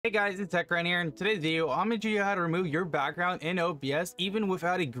Hey guys, it's TechRan here, and in today's video, I'm going to show you how to remove your background in OBS even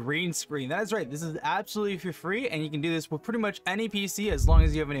without a green screen. That is right, this is absolutely for free, and you can do this with pretty much any PC as long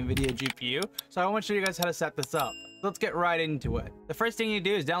as you have an NVIDIA GPU. So I want to show you guys how to set this up. Let's get right into it. The first thing you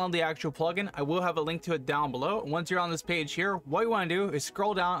do is download the actual plugin. I will have a link to it down below. Once you're on this page here, what you want to do is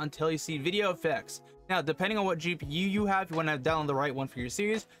scroll down until you see video effects. Now, depending on what GPU you have, you want to download the right one for your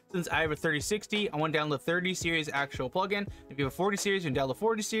series. Since I have a 3060, I want to download the 30 series actual plugin. If you have a 40 series, you can download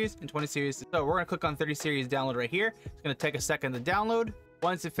 40 series and 20 series. So we're going to click on 30 series download right here. It's going to take a second to download.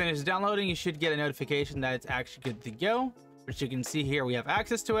 Once it finishes downloading, you should get a notification that it's actually good to go, which you can see here we have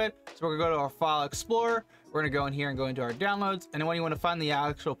access to it. So we're gonna go to our file explorer. We're gonna go in here and go into our downloads, and then when you want to find the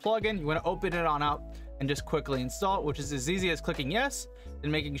actual plugin, you want to open it on up and just quickly install it, which is as easy as clicking yes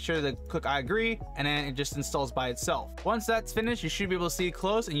and making sure to click I agree, and then it just installs by itself. Once that's finished, you should be able to see it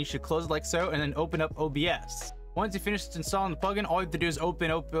close, and you should close it like so and then open up OBS. Once you finish installing the plugin, all you have to do is open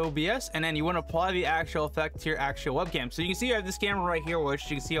OBS, and then you want to apply the actual effect to your actual webcam. So you can see I have this camera right here, which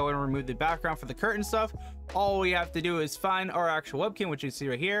you can see I want to remove the background for the curtain stuff. All we have to do is find our actual webcam, which you can see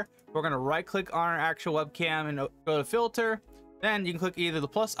right here. We're going to right click on our actual webcam and go to filter. Then you can click either the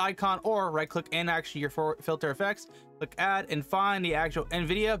plus icon or right click in actually your filter effects. Click add and find the actual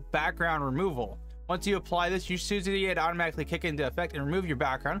NVIDIA background removal. Once you apply this, you should see it automatically kick into effect and remove your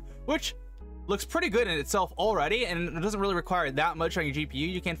background, which looks pretty good in itself already, and it doesn't really require that much on your GPU.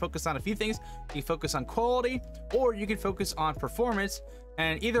 You can focus on a few things. You can focus on quality, or you can focus on performance,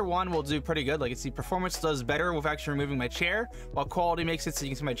 and either one will do pretty good. Like you see, performance does better with actually removing my chair, while quality makes it so you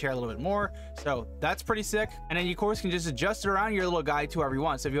can see my chair a little bit more. So that's pretty sick. And then you of course can just adjust it around your little guide to wherever you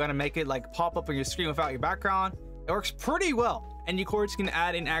want. So if you want to make it like pop up on your screen without your background, it works pretty well. And you of course can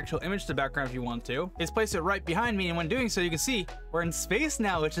add an actual image to the background if you want to. Just place it right behind me, and when doing so, you can see we're in space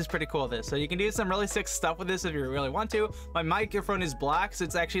now, which is pretty cool. So you can do some really sick stuff with this if you really want to. My microphone is black, so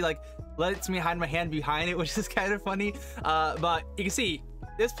it's actually like lets me hide my hand behind it, which is kind of funny. But you can see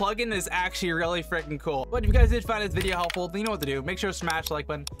this plugin is actually really freaking cool. But if you guys did find this video helpful, then you know what to do. Make sure to smash the like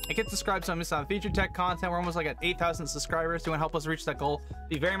button and hit subscribe so I miss on future tech content. We're almost like at 8,000 subscribers. So you want to help us reach that goal,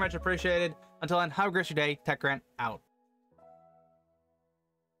 be very much appreciated. Until then, have a great day. TechRant out.